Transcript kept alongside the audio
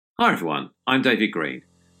Hi everyone, I'm David Green,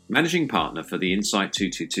 Managing Partner for the Insight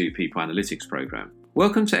 222 People Analytics Programme.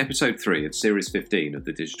 Welcome to Episode 3 of Series 15 of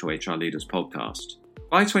the Digital HR Leaders podcast.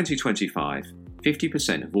 By 2025,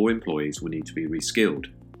 50% of all employees will need to be reskilled,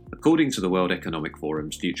 according to the World Economic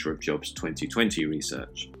Forum's Future of Jobs 2020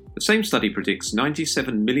 research. The same study predicts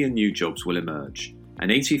 97 million new jobs will emerge,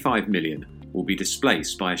 and 85 million will be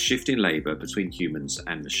displaced by a shift in labour between humans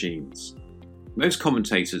and machines. Most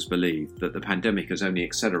commentators believe that the pandemic has only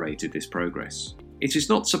accelerated this progress. It is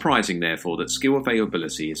not surprising, therefore, that skill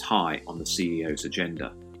availability is high on the CEO's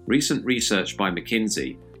agenda. Recent research by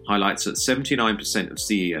McKinsey highlights that 79% of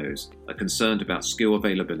CEOs are concerned about skill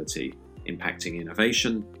availability impacting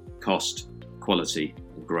innovation, cost, quality,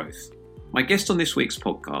 and growth. My guest on this week's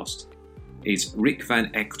podcast is Rick van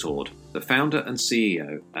Echtoord, the founder and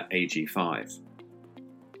CEO at AG5.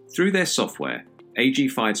 Through their software,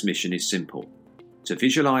 AG5's mission is simple: to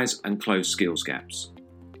visualize and close skills gaps.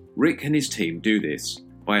 Rick and his team do this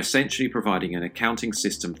by essentially providing an accounting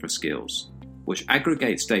system for skills, which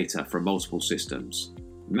aggregates data from multiple systems,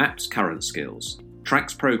 maps current skills,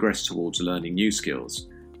 tracks progress towards learning new skills,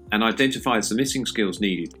 and identifies the missing skills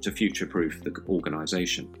needed to future-proof the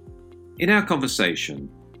organization. In our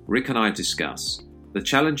conversation, Rick and I discuss the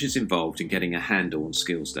challenges involved in getting a handle on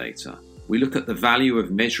skills data. We look at the value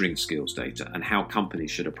of measuring skills data and how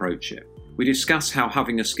companies should approach it. We discuss how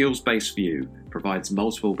having a skills-based view provides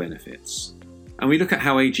multiple benefits. And we look at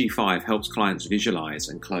how AG5 helps clients visualize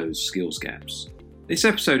and close skills gaps. This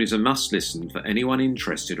episode is a must-listen for anyone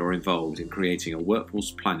interested or involved in creating a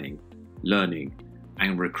workforce planning, learning,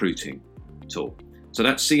 and recruiting tool. So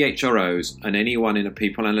that's CHROs and anyone in a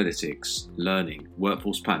people analytics, learning,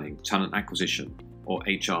 workforce planning, talent acquisition, or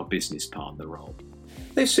HR business partner role.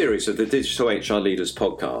 This series of the Digital HR Leaders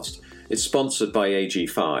podcast is sponsored by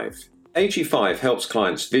AG5. AG5 helps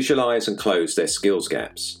clients visualize and close their skills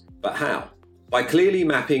gaps. But how? By clearly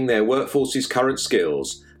mapping their workforce's current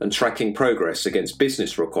skills and tracking progress against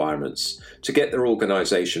business requirements to get their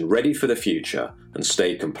organization ready for the future and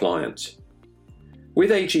stay compliant. With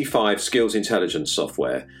AG5 Skills Intelligence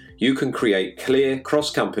software, you can create clear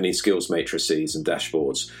cross-company skills matrices and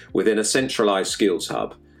dashboards within a centralized skills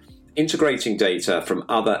hub, integrating data from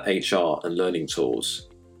other HR and learning tools.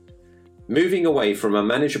 Moving away from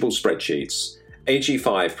unmanageable spreadsheets,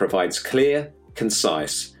 AG5 provides clear,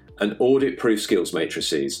 concise, and audit-proof skills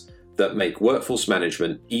matrices that make workforce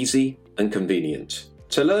management easy and convenient.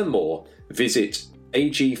 To learn more, visit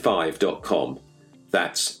ag5.com.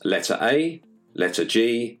 That's letter A, letter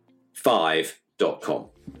G, 5.com.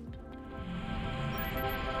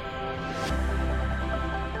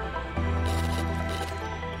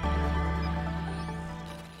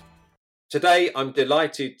 Today, I'm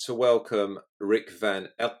delighted to welcome Rick van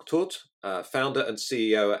Echtoord, founder and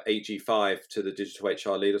CEO at AG5, to the Digital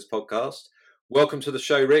HR Leaders podcast. Welcome to the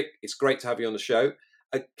show, Rick. It's great to have you on the show.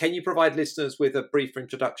 Can you provide listeners with a brief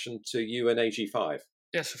introduction to you and AG5?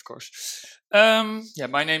 Yes, of course.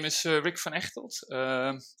 My name is Rick van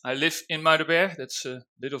Echtoord. I live in Muidenberg. That's a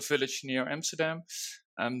little village near Amsterdam.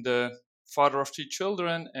 I'm the father of 3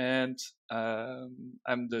 children, and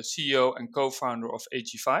I'm the CEO and co-founder of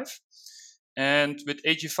AG5. And with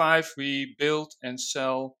AG5, we build and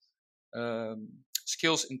sell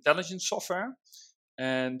skills intelligence software.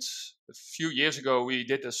 And a few years ago, we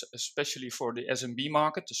did this especially for the SMB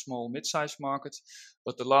market, the small mid-sized market.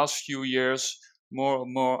 But the last few years, more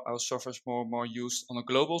and more our software is more and more used on a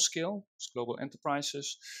global scale, global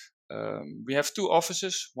enterprises. We have 2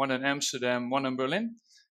 offices, one in Amsterdam, one in Berlin,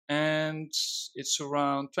 and it's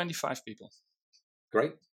around 25 people.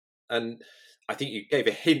 Great. And I think you gave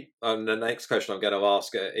a hint on the next question I'm going to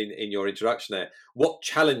ask in your introduction there. What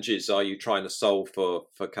challenges are you trying to solve for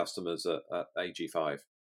customers at AG5?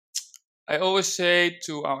 I always say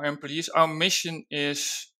to our employees, our mission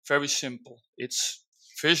is very simple. It's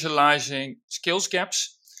visualizing skills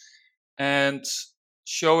gaps and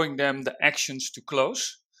showing them the actions to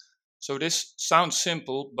close. So this sounds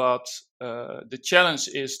simple, but the challenge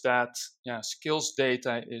is that skills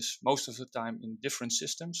data is most of the time in different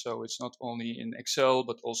systems. So it's not only in Excel,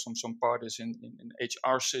 but also some part is in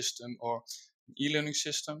HR system or e-learning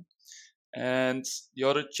system. And the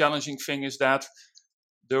other challenging thing is that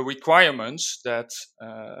the requirements that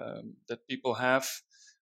people have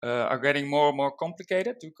are getting more and more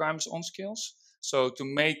complicated, the requirements on skills. So to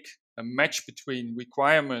make a match between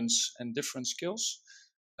requirements and different skills,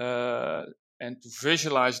 and to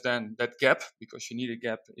visualize then that gap, because you need a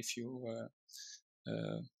gap if you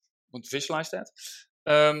want to visualize that,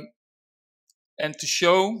 and to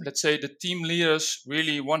show, let's say, the team leaders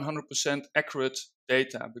really 100% accurate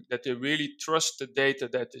data, that they really trust the data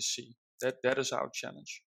that they see. That is our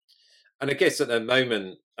challenge. And I guess at the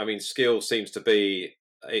moment, I mean, skill seems to be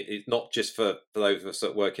it's not just for those of us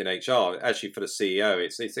that work in HR. Actually, for the CEO,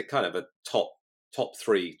 it's a kind of a top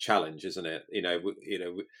three challenge, isn't it?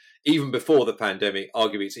 Even before the pandemic,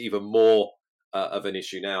 arguably it's even more of an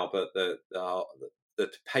issue now. But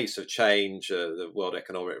the pace of change, the World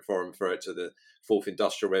Economic Forum referred it to the fourth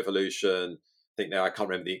industrial revolution. I think now I can't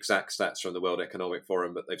remember the exact stats from the World Economic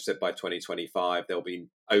Forum, but they've said by 2025 there'll be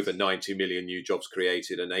over 90 million new jobs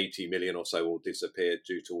created and 80 million or so will disappear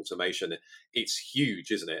due to automation. It's huge,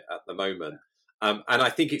 isn't it, at the moment? And I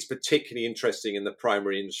think it's particularly interesting in the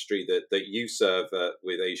primary industry that you serve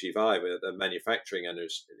with AGVI, with the manufacturing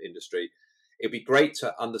industry. It'd be great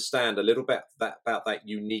to understand a little bit about that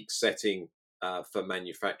unique setting for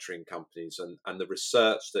manufacturing companies and the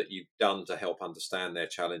research that you've done to help understand their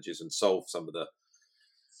challenges and solve some of the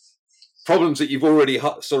problems that you've already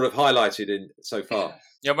sort of highlighted in so far.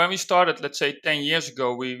 Yeah, when we started, let's say 10 years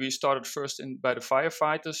ago, we started first by the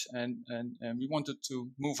firefighters and we wanted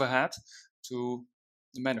to move ahead to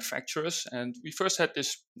the manufacturers. And we first had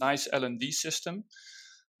this nice L&D system,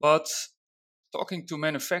 but talking to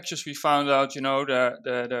manufacturers, we found out,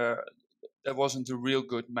 there wasn't a real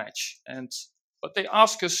good match. But they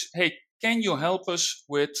asked us, hey, can you help us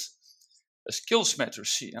with a skills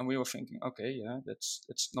matrices? And we were thinking, okay, yeah,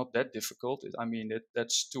 that's not that difficult. I mean,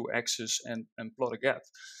 that's 2 axes and plot a gap.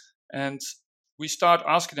 And we start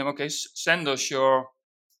asking them, okay, send us your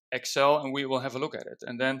Excel and we will have a look at it.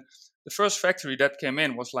 And then the first factory that came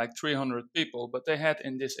in was like 300 people, but they had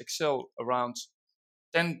in this Excel around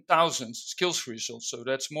 10,000 skills results. So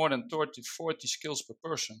that's more than 30, 40 skills per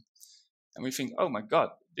person. And we think, oh my God,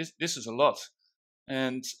 this is a lot.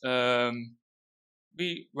 And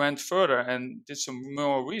we went further and did some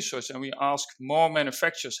more research, and we asked more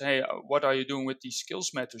manufacturers, hey, what are you doing with these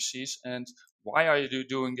skills matrices? And why are you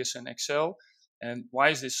doing this in Excel? And why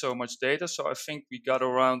is this so much data? So I think we got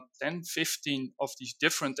around 10, 15 of these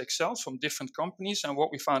different Excels from different companies. And what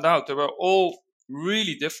we found out, they were all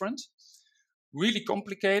really different, really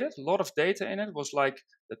complicated, a lot of data in it. It was like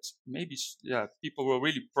that maybe people were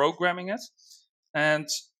really programming it. And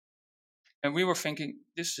we were thinking,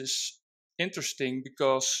 this is interesting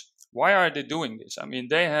because why are they doing this? I mean,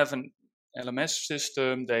 they have an LMS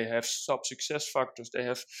system, they have SAP SuccessFactors, they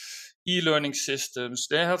have e-learning systems,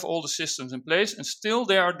 they have all the systems in place, and still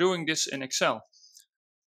they are doing this in Excel.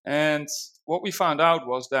 And what we found out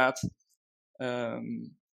was that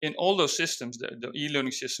in all those systems, the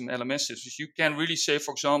e-learning system, LMS systems, you can really say,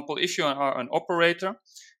 for example, if you are an operator,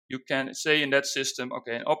 you can say in that system,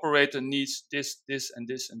 okay, an operator needs this, and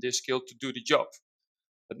this, and this skill to do the job.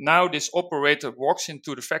 But now this operator walks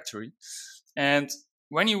into the factory, and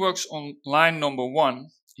when he works on line number 1,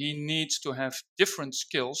 he needs to have different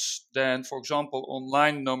skills than, for example, on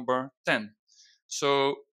line number 10.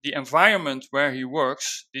 So the environment where he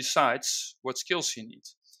works decides what skills he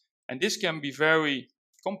needs. And this can be very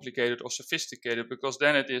complicated or sophisticated, because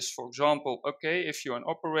then it is, for example, okay, if you're an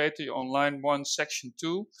operator, you're on line 1, section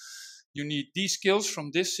 2, you need these skills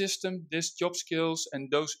from this system, this job skills,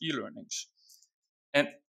 and those e-learnings. And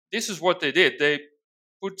this is what they did. They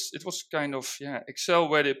put, it was kind of Excel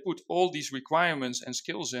where they put all these requirements and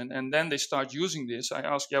skills in, and then they start using this. I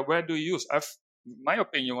asked, where do you use? My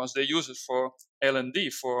opinion was they use it for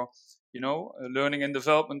L&D, for learning and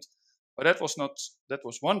development. But that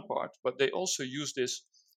was one part. But they also use this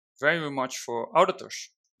very much for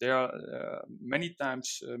auditors. There are many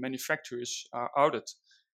times manufacturers are audited,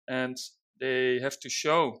 and they have to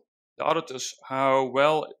show the auditors how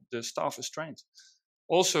well the staff is trained.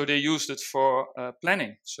 Also, they used it for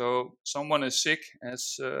planning. So someone is sick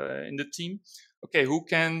as in the team. Okay, who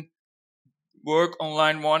can work on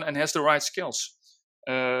line 1 and has the right skills?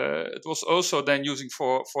 It was also then using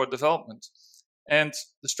for development. And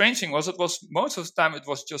the strange thing was, it was most of the time it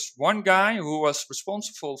was just one guy who was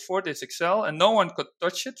responsible for this Excel, and no one could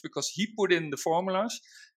touch it because he put in the formulas,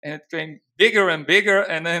 and it came bigger and bigger.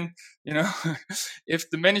 And then, if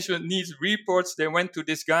the management needs reports, they went to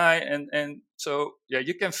this guy. And so,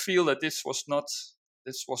 you can feel that this was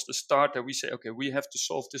the start that we say, okay, we have to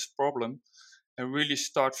solve this problem and really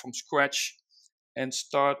start from scratch and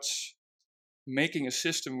start making a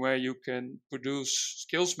system where you can produce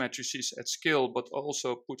skills matrices at scale, but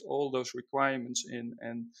also put all those requirements in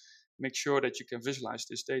and make sure that you can visualize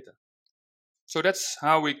this data. So that's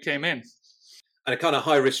how we came in. And a kind of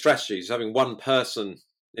high risk strategy is having one person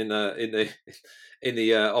in the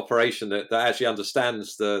operation that actually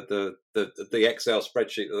understands the Excel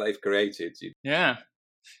spreadsheet that they've created. Yeah,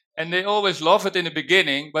 and they always love it in the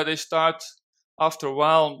beginning, but they start after a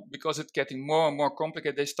while, because it's getting more and more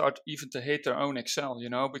complicated, they start even to hate their own Excel,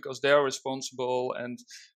 because they are responsible and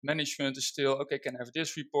management is still, okay, can I have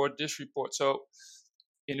this report. So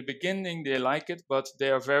in the beginning, they like it, but they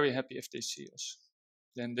are very happy if they see us.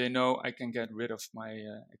 Then they know I can get rid of my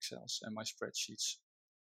Excels and my spreadsheets.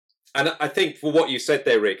 And I think for what you said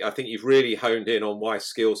there, Rick, I think you've really honed in on why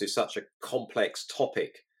skills is such a complex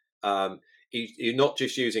topic. You're not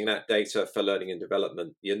just using that data for learning and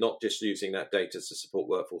development. You're not just using that data to support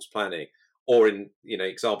workforce planning, or in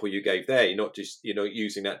example you gave there, you're not just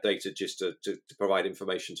using that data just to provide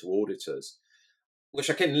information to auditors. Which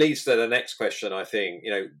again leads to the next question. I think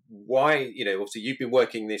why obviously you've been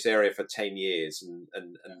working in this area for 10 years,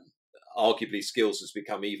 and arguably skills has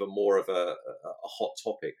become even more of a hot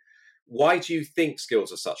topic. Why do you think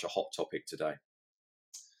skills are such a hot topic today?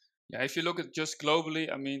 Yeah, if you look at just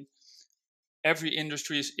globally, I mean, every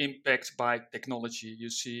industry is impacted by technology. You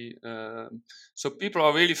see, so people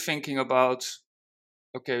are really thinking about,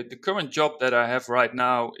 okay, the current job that I have right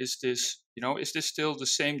now, is this still the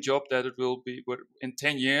same job that it will be in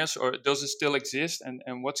 10 years, or does it still exist?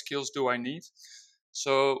 And what skills do I need?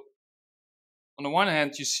 So on the one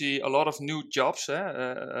hand, you see a lot of new jobs,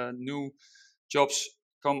 new jobs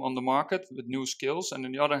come on the market with new skills. And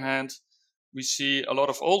on the other hand, we see a lot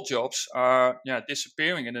of old jobs are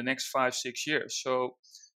disappearing in the next 5-6 years. So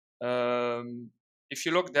if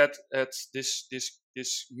you look at this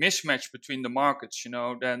mismatch between the markets,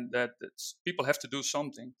 then that people have to do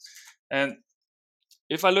something. And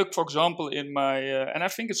if I look, for example, in my and I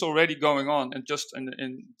think it's already going on, and just in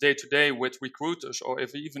day to day with recruiters, or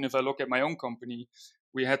even if I look at my own company,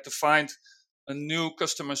 we had to find a new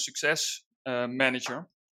customer success manager,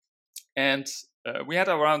 and we had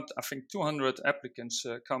around, I think, 200 applicants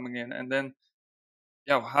coming in. And then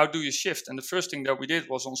how do you shift? And the first thing that we did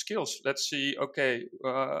was on skills. Let's see, okay,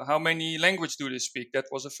 how many language do they speak? That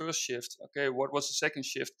was the first shift. Okay, what was the second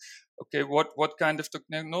shift? Okay, what kind of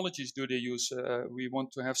technologies do they use? We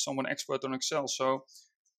want to have someone expert on Excel. So,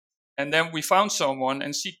 and then we found someone,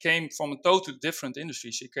 and she came from a totally different industry.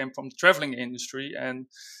 She came from the traveling industry, and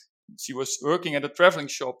she was working at a traveling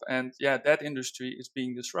shop. And that industry is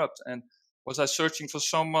being disrupted. And was I searching for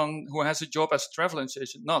someone who has a job as a travel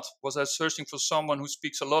agent? Not. Was I searching for someone who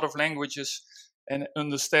speaks a lot of languages and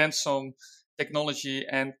understands some technology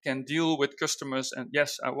and can deal with customers? And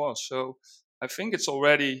yes, I was. So I think it's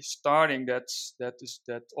already starting that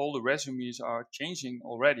all the resumes are changing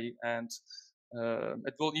already, and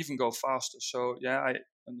it will even go faster. So I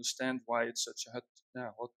understand why it's such a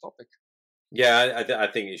hot topic. Yeah, I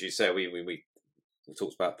think, as you say, we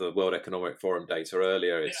talked about the World Economic Forum data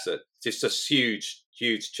earlier. It's just a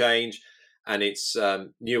huge change, and it's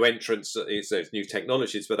new entrants. There's new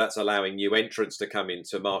technologies, but that's allowing new entrants to come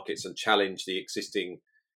into markets and challenge the existing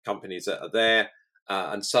companies that are there.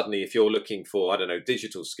 And suddenly, if you're looking for,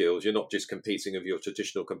 digital skills, you're not just competing with your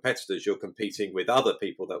traditional competitors. You're competing with other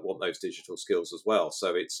people that want those digital skills as well.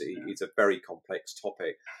 So it's a very complex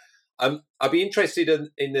topic. I'd be interested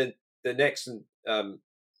in the next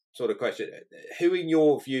sort of question. Who, in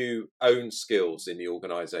your view, owns skills in the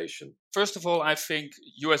organization? First of all, I think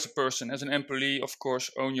you as a person, as an employee, of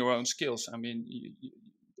course, own your own skills. I mean,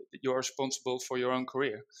 you're responsible for your own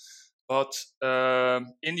career. But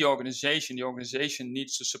in the organization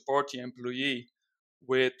needs to support the employee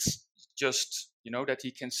with just, that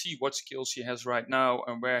he can see what skills he has right now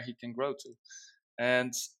and where he can grow to.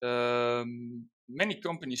 And many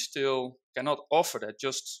companies still cannot offer that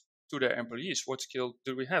just to their employees. What skill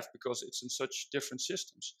do we have? Because it's in such different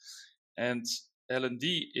systems. And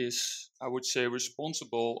L&D is, I would say,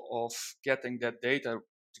 responsible of getting that data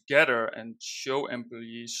together and show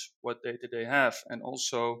employees what data they have, and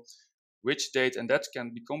also which data, and that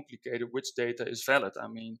can be complicated, which data is valid. I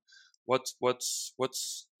mean, what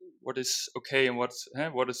is okay, and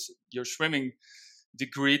what is your swimming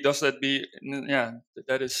degree? Does that be,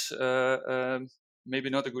 that is maybe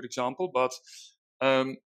not a good example, but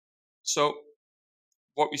so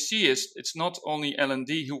what we see is it's not only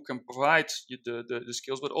L&D who can provide you the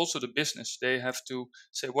skills, but also the business. They have to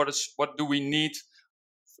say, what do we need?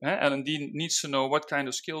 L&D needs to know what kind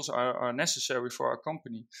of skills are necessary for our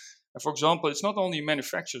company. And for example, it's not only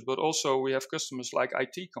manufacturers, but also we have customers like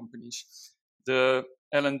IT companies. The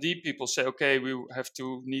L&D people say, okay, we have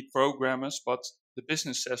to need programmers, but the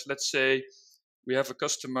business says, let's say we have a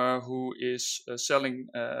customer who is selling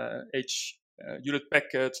Hewlett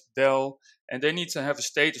Packard, Dell, and they need to have a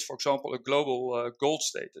status, for example, a global gold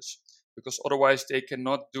status, because otherwise they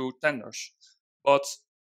cannot do tenders. But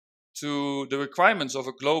to the requirements of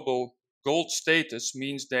a global gold status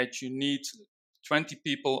means that you need 20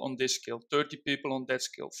 people on this skill, 30 people on that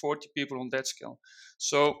skill, 40 people on that skill.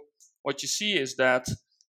 So what you see is that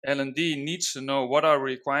L&D needs to know what are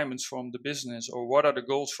requirements from the business, or what are the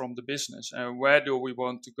goals from the business, and where do we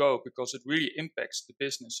want to go, because it really impacts the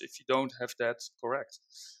business if you don't have that correct.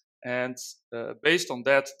 And based on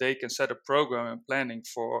that, they can set a program and planning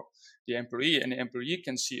for the employee, and the employee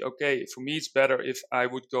can see, okay, for me it's better if I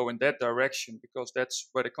would go in that direction, because that's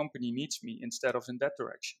where the company needs me, instead of in that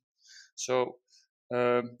direction. So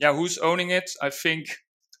who's owning it? I think,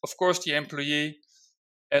 of course, the employee.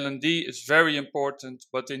 L&D is very important,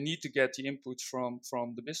 but they need to get the input from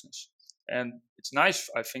the business. And it's nice,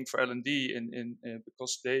 I think, for L&D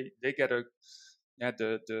because they get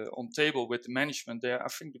the on table with the management there. I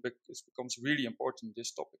think it becomes really important,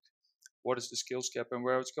 this topic. What is the skills gap and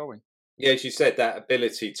where it's going? Yeah, as you said, that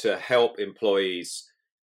ability to help employees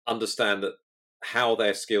understand that how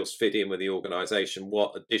their skills fit in with the organization,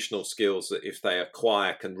 what additional skills that if they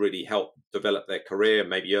acquire can really help develop their career,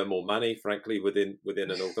 maybe earn more money, frankly, within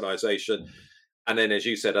an organization. And then, as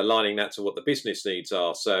you said, aligning that to what the business needs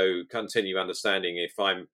are. So continue understanding if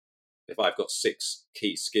I've got 6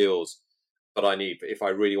 key skills, but if I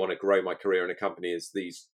really want to grow my career in a company, is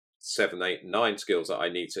these 7, 8, 9 skills that I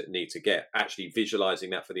need to get, actually visualizing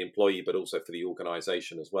that for the employee, but also for the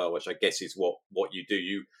organization as well, which I guess is what you do.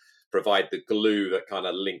 You provide the glue that kind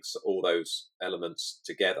of links all those elements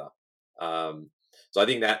together. So I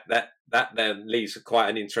think that then leads to quite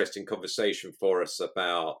an interesting conversation for us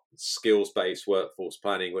about skills-based workforce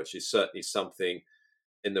planning, which is certainly something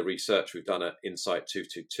in the research we've done at Insight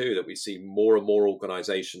 222 that we see more and more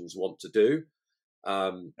organizations want to do.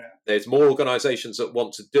 There's more organizations that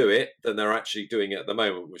want to do it than they're actually doing it at the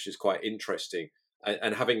moment, which is quite interesting.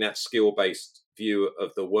 And having that skill-based view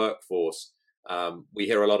of the workforce, we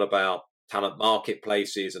hear a lot about talent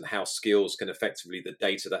marketplaces and how skills can effectively, the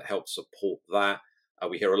data that helps support that.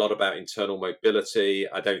 We hear a lot about internal mobility.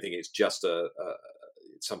 I don't think it's just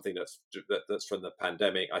something that's from the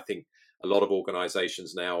pandemic. I think a lot of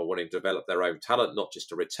organizations now are wanting to develop their own talent, not just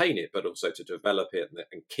to retain it, but also to develop it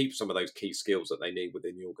and keep some of those key skills that they need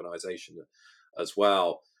within the organization as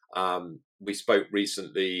well. We spoke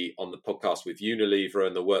recently on the podcast with Unilever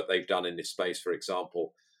and the work they've done in this space, for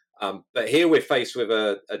example. But here we're faced with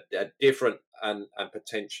a different and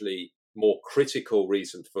potentially more critical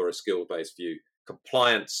reason for a skill-based view: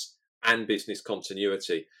 compliance and business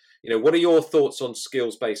continuity. What are your thoughts on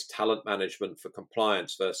skills-based talent management for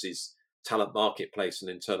compliance versus talent marketplace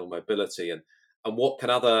and internal mobility? And what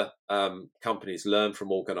can other companies learn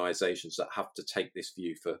from organizations that have to take this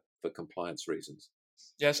view for compliance reasons?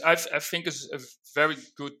 Yes, I think it's a very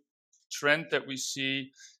good trend that we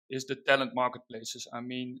see is the talent marketplaces. I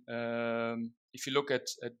mean, if you look at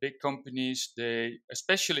big companies,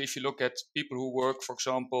 especially if you look at people who work, for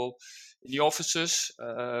example, in the offices,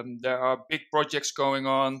 there are big projects going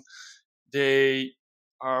on. They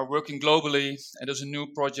are working globally, and there's a new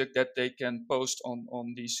project that they can post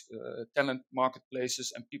on these talent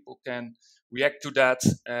marketplaces, and people can react to that,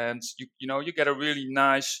 and you get a really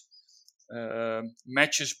nice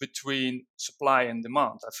matches between supply and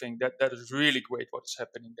demand. I think that is really great what is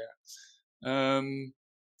happening there.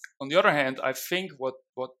 On the other hand, I think what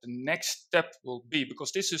the next step will be,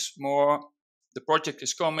 because this is more, the project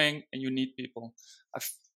is coming and you need people. I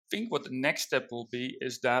think what the next step will be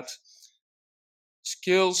is that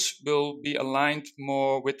skills will be aligned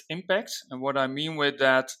more with impact. And what I mean with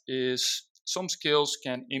that is some skills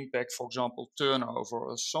can impact, for example, turnover,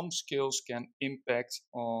 or some skills can impact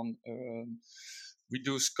on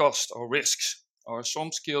reduced cost or risks, or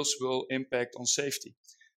some skills will impact on safety.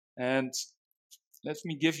 And let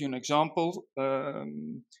me give you an example.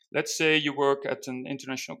 Let's say you work at an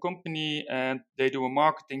international company and they do a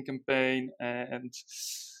marketing campaign, and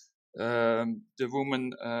the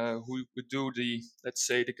woman who would do the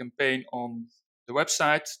campaign on the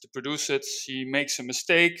website to produce it, she makes a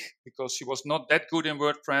mistake because she was not that good in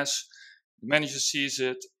WordPress. The manager sees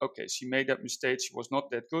it. Okay, she made that mistake. She was not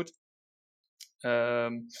that good.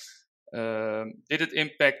 Did it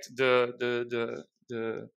impact the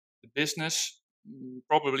business?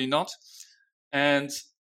 Probably not. And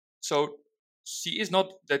so she is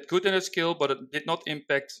not that good at a skill, but it did not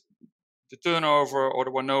impact the turnover, or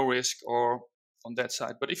there were no risk or on that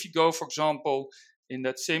side. But if you go, for example, in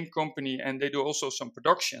that same company and they do also some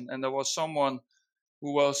production, and there was someone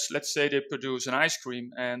who was, let's say they produce an ice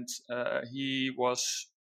cream, and he was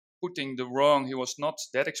putting he was not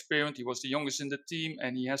that experienced, he was the youngest in the team,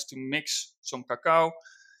 and he has to mix some cacao.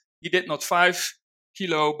 He did not 5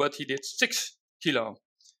 kilo, but he did 6 kilo.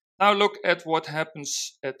 Now look at what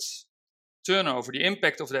happens at turnover, the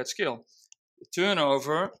impact of that skill.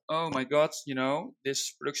 turnover, oh my God,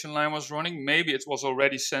 this production line was running. Maybe it was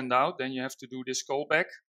already sent out. Then you have to do this callback.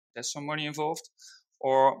 There's some money involved.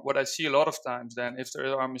 Or what I see a lot of times, then if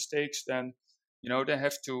there are mistakes, then they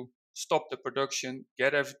have to stop the production,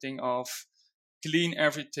 get everything off, clean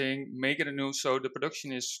everything, make it anew. So the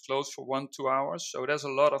production is closed for 1-2 hours. So there's a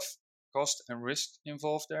lot of cost and risk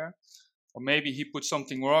involved there. Or maybe he put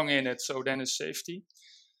something wrong in it, so then it's safety.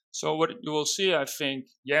 So what you will see, I think,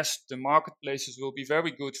 yes, the marketplaces will be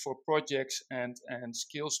very good for projects and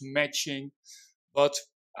skills matching, but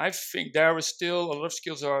I think there is still a lot of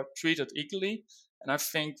skills are treated equally, and I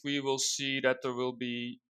think we will see that there will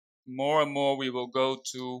be more and more. We will go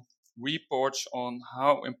to reports on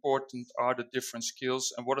how important are the different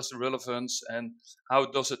skills and what is the relevance and how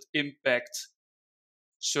does it impact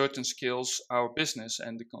certain skills, our business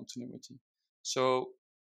and the continuity. So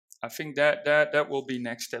I think that will be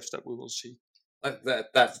next steps that we will see.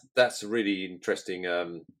 That's a really interesting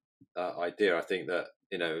idea. I think that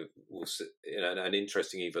we'll see, an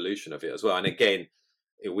interesting evolution of it as well. And again,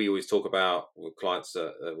 we always talk about with clients,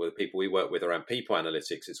 with people we work with around people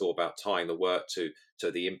analytics. It's all about tying the work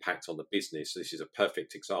to the impact on the business. This is a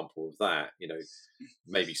perfect example of that.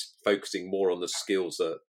 Maybe focusing more on the skills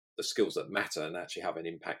that matter and actually have an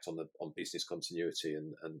impact on business continuity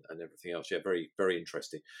and everything else. Yeah, very, very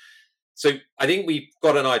interesting. So I think we've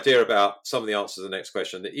got an idea about some of the answers to the next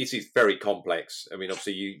question. This is very complex. I mean,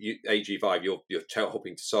 obviously, you AG Vive, you're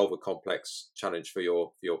helping to solve a complex challenge for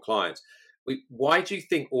your clients. Why do you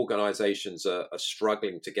think organizations are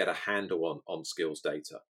struggling to get a handle on skills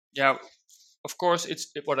data? Yeah, of course,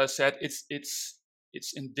 it's what I said.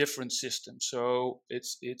 It's in different systems, so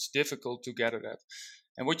it's difficult to gather that.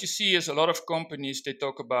 And what you see is a lot of companies, they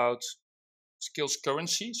talk about skills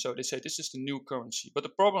currency. So they say this is the new currency. But the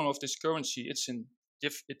problem of this currency,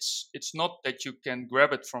 it's not that you can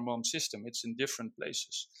grab it from one system. It's in different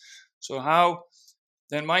places. So how?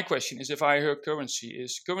 Then my question is, if I hear currency,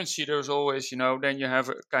 there's always, then you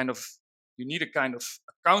have you need a kind of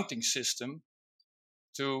accounting system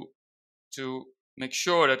to make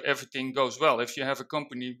sure that everything goes well. If you have a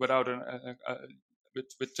company without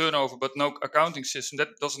with turnover but no accounting system, that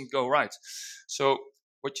doesn't go right. So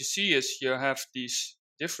what you see is you have these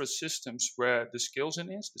different systems where the skills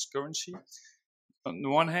in is, this currency, on the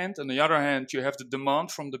one hand. On the other hand, you have the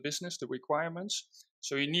demand from the business, the requirements.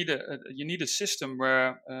 So you need a system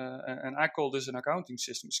where, and I call this an accounting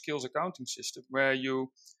system, skills accounting system, where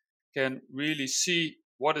you can really see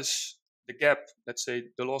what is the gap. Let's say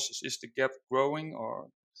the losses. Is the gap growing or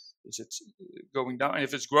is it going down? And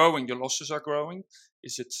if it's growing, your losses are growing.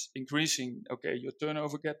 Is it increasing? Okay, your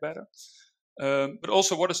turnover get better. But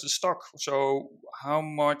also, what is the stock? So how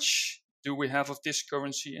much do we have of this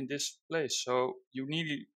currency in this place? So you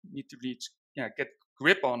need to get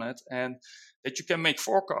grip on it, and that you can make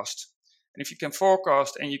forecasts. And if you can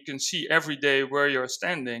forecast and you can see every day where you're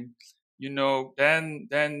standing, then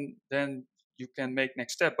you can make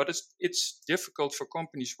next step. But it's difficult for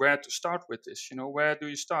companies where to start with this. Where do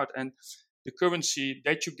you start? And the currency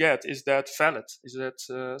that you get, is that valid? Is that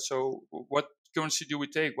so? What currency do we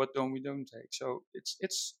take? What don't we take? So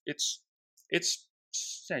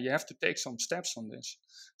you have to take some steps on this.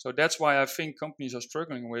 So that's why I think companies are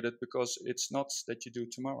struggling with it, because it's not that you do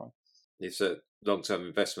tomorrow. It's a long-term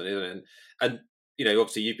investment, isn't it? And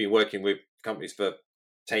obviously you've been working with companies for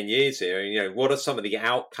 10 years here. What are some of the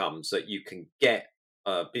outcomes that you can get,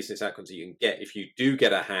 business outcomes that you can get if you do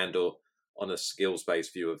get a handle on a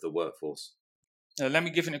skills-based view of the workforce? Let me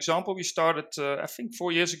give an example. We started, I think,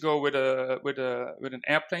 4 years ago with an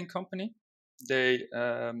airplane company. They,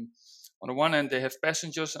 on the one hand, they have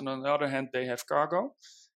passengers, and on the other hand, they have cargo.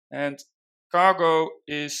 And cargo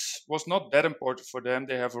was not that important for them.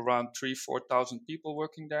 They have around 3,000-4,000 people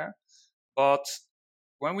working there. But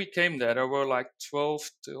when we came there were like 12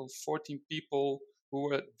 to 14 people who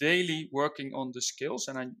were daily working on the skills.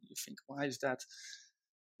 And you think, why is that?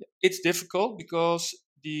 It's difficult because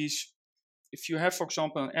if you have, for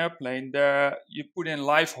example, an airplane, there you put in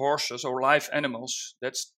live horses or live animals.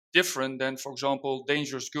 That's different than, for example,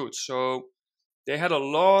 dangerous goods. So they had a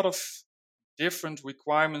lot of different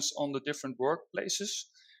requirements on the different workplaces,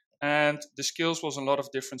 and the skills was a lot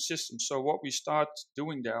of different systems. So what we start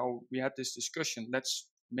doing there, we had this discussion, let's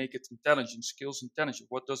make it intelligent, skills intelligent.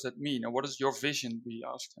 What does that mean? And what is your vision? We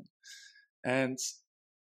asked them. And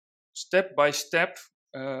step by step,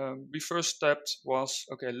 we first stepped was,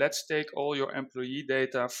 okay, let's take all your employee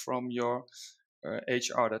data from your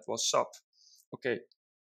HR, that was SAP. Okay,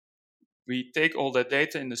 we take all that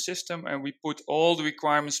data in the system and we put all the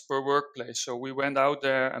requirements per workplace. So we went out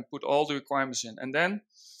there and put all the requirements in. And then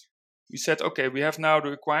we said, okay, we have now the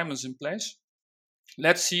requirements in place.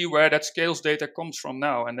 let's see where that skills data comes from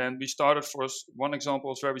now. And then we started, for us, one example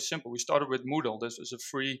was very simple. We started with Moodle. This is a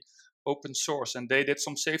free open source, and they did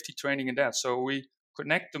some safety training in that. So we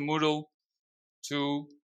connect the Moodle to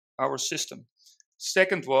our system.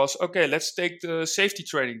 Second was, okay, let's take the safety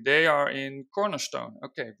training. They are in Cornerstone.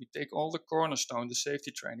 Okay, we take all the Cornerstone, the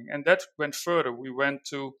safety training. And that went further. We went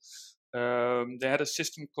to, they had a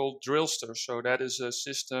system called Drillster. So that is a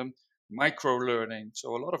system, micro-learning.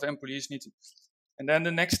 So a lot of employees need to. And then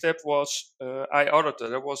the next step was iAuditor.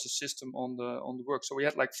 There was a system on the work. So we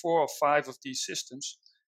had like 4 or 5 of these systems,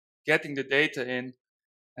 getting the data in,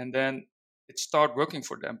 and then it started working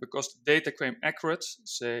for them because the data came accurate.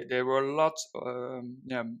 So there were a lot,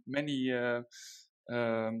 many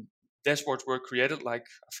dashboards were created, like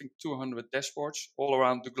I think 200 dashboards all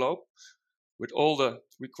around the globe with all the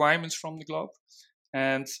requirements from the globe.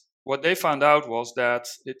 And what they found out was that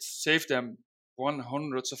it saved them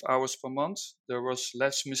 100 of hours per month. There was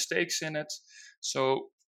less mistakes in it. So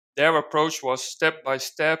their approach was step by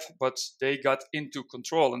step, but they got into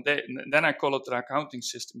control. And then I call it the accounting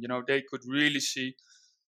system. They could really see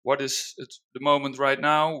what is the moment right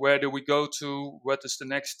now, where do we go to, what is the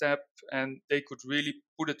next step, and they could really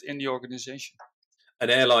put it in the organization.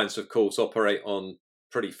 And airlines, of course, operate on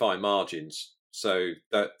pretty fine margins. So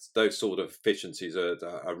that those sort of efficiencies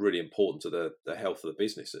are really important to the health of the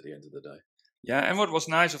business at the end of the day. Yeah, and what was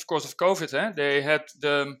nice, of course, of COVID, they had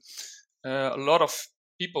a lot of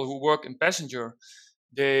people who work in passenger.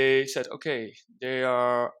 They said, okay, they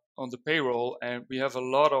are on the payroll, and we have a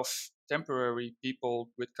lot of temporary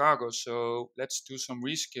people with cargo. So let's do some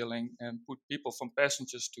reskilling and put people from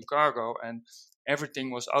passengers to cargo, and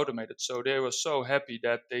everything was automated. So they were so happy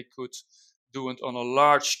that they could do it on a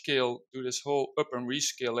large scale, do this whole up and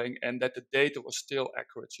reskilling, and that the data was still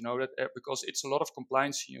accurate, that because it's a lot of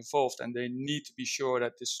compliance involved, and they need to be sure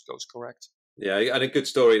that this goes correct. Yeah, and a good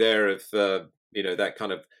story there of that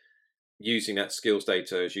kind of using that skills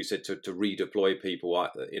data, as you said, to redeploy people.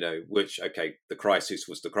 Which the crisis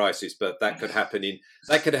was the crisis, but that could happen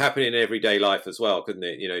in everyday life as well, couldn't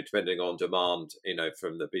it? Depending on demand,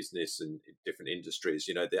 from the business and different industries.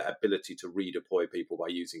 The ability to redeploy people by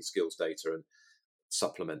using skills data and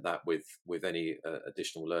supplement that with any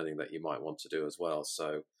additional learning that you might want to do as well.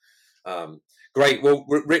 So. Great. Well,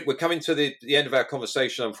 Rick, we're coming to the end of our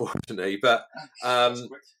conversation, unfortunately, but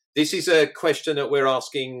this is a question that we're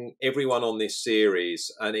asking everyone on this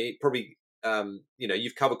series, and it probably,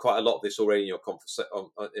 you've covered quite a lot of this already in your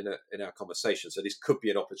in our conversation. So this could be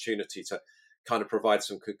an opportunity to kind of provide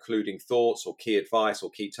some concluding thoughts or key advice or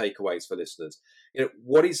key takeaways for listeners.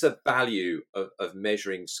 What is the value of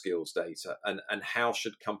measuring skills data, and how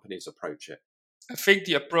should companies approach it? I think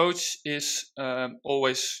the approach is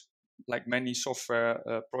always, like many software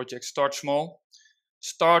projects, start small.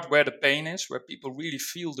 Start where the pain is, where people really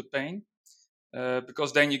feel the pain,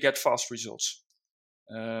 because then you get fast results.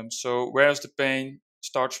 So where's the pain?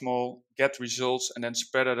 Start small, get results, and then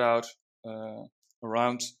spread it out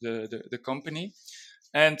around the company.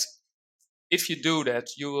 And if you do that,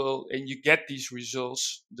 and you get these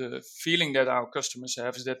results, the feeling that our customers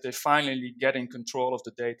have is that they finally get in control of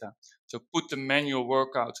the data. So put the manual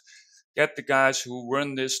work out. Get the guys who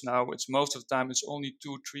run this now. It's most of the time, it's only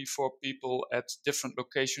 2, 3, 4 people at different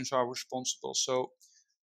locations are responsible. So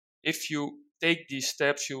if you take these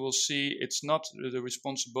steps, you will see it's not the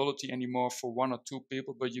responsibility anymore for 1 or 2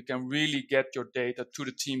 people, but you can really get your data to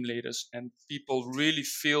the team leaders, and people really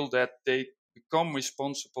feel that they become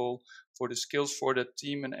responsible for the skills for the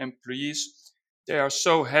team and employees. They are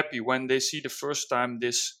so happy when they see the first time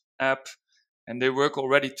this app. And they work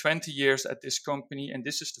already 20 years at this company. And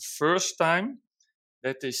this is the first time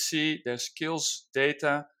that they see their skills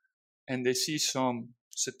data and they see some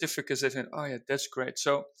certificates. They think, oh yeah, that's great.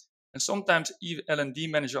 So, and sometimes even L&D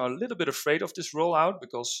managers are a little bit afraid of this rollout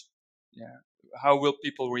because, how will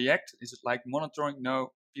people react? Is it like monitoring?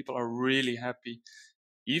 No, people are really happy.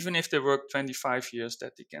 Even if they work 25 years,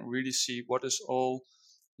 that they can really see what is all,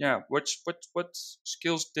 what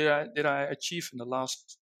skills did I achieve in the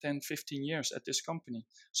last 10, 15 years at this company.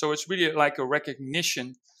 So it's really like a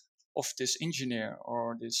recognition of this engineer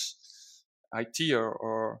or this ITer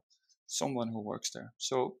or someone who works there.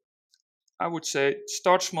 So I would say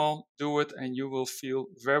start small, do it, and you will feel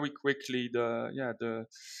very quickly the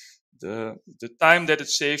time that it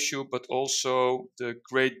saves you, but also the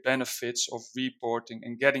great benefits of reporting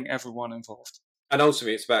and getting everyone involved. And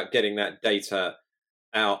ultimately, it's about getting that data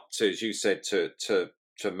out to, as you said, to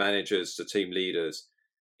managers, to team leaders,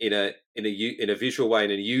 in a visual way, in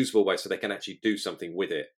a usable way, so they can actually do something with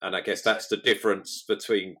it. And I guess that's the difference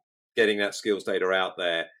between getting that skills data out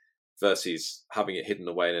there versus having it hidden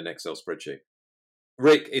away in an Excel spreadsheet.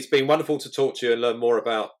 Rick, it's been wonderful to talk to you and learn more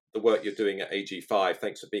about the work you're doing at AG5.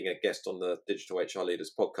 Thanks for being a guest on the Digital HR Leaders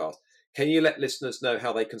podcast. Can you let listeners know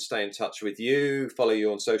how they can stay in touch with you, follow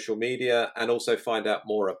you on social media, and also find out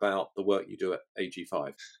more about the work you do at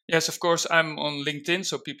AG5? Yes, of course. I'm on LinkedIn,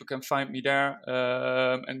 so people can find me there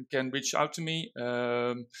and can reach out to me.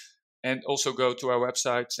 And also go to our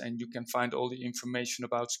website, and you can find all the information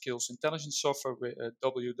about skills intelligence software at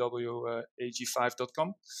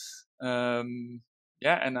www.ag5.com.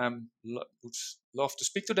 And I would love to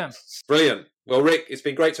speak to them. Brilliant. Well, Rick, it's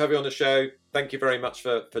been great to have you on the show. Thank you very much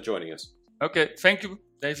for joining us. Okay. Thank you,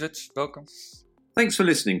 David. Welcome. Thanks for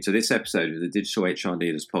listening to this episode of the Digital HR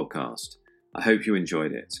Leaders podcast. I hope you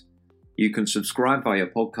enjoyed it. You can subscribe via your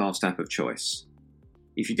podcast app of choice.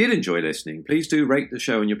 If you did enjoy listening, please do rate the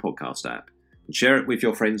show on your podcast app and share it with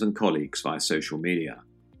your friends and colleagues via social media.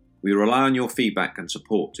 We rely on your feedback and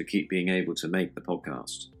support to keep being able to make the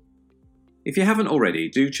podcast. If you haven't already,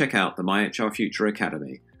 do check out the MyHR Future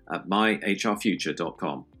Academy at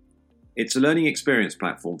myhrfuture.com. It's a learning experience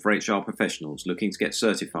platform for HR professionals looking to get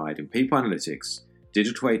certified in people analytics,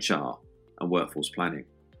 digital HR, and workforce planning.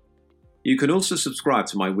 You can also subscribe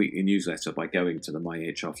to my weekly newsletter by going to the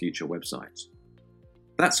MyHR Future website.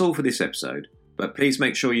 That's all for this episode, but please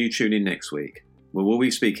make sure you tune in next week, where we'll be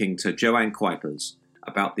speaking to Joanne Kuipers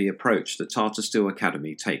about the approach that Tata Steel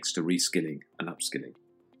Academy takes to reskilling and upskilling.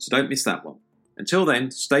 So don't miss that one. Until then,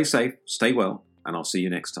 stay safe, stay well, and I'll see you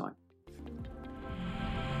next time.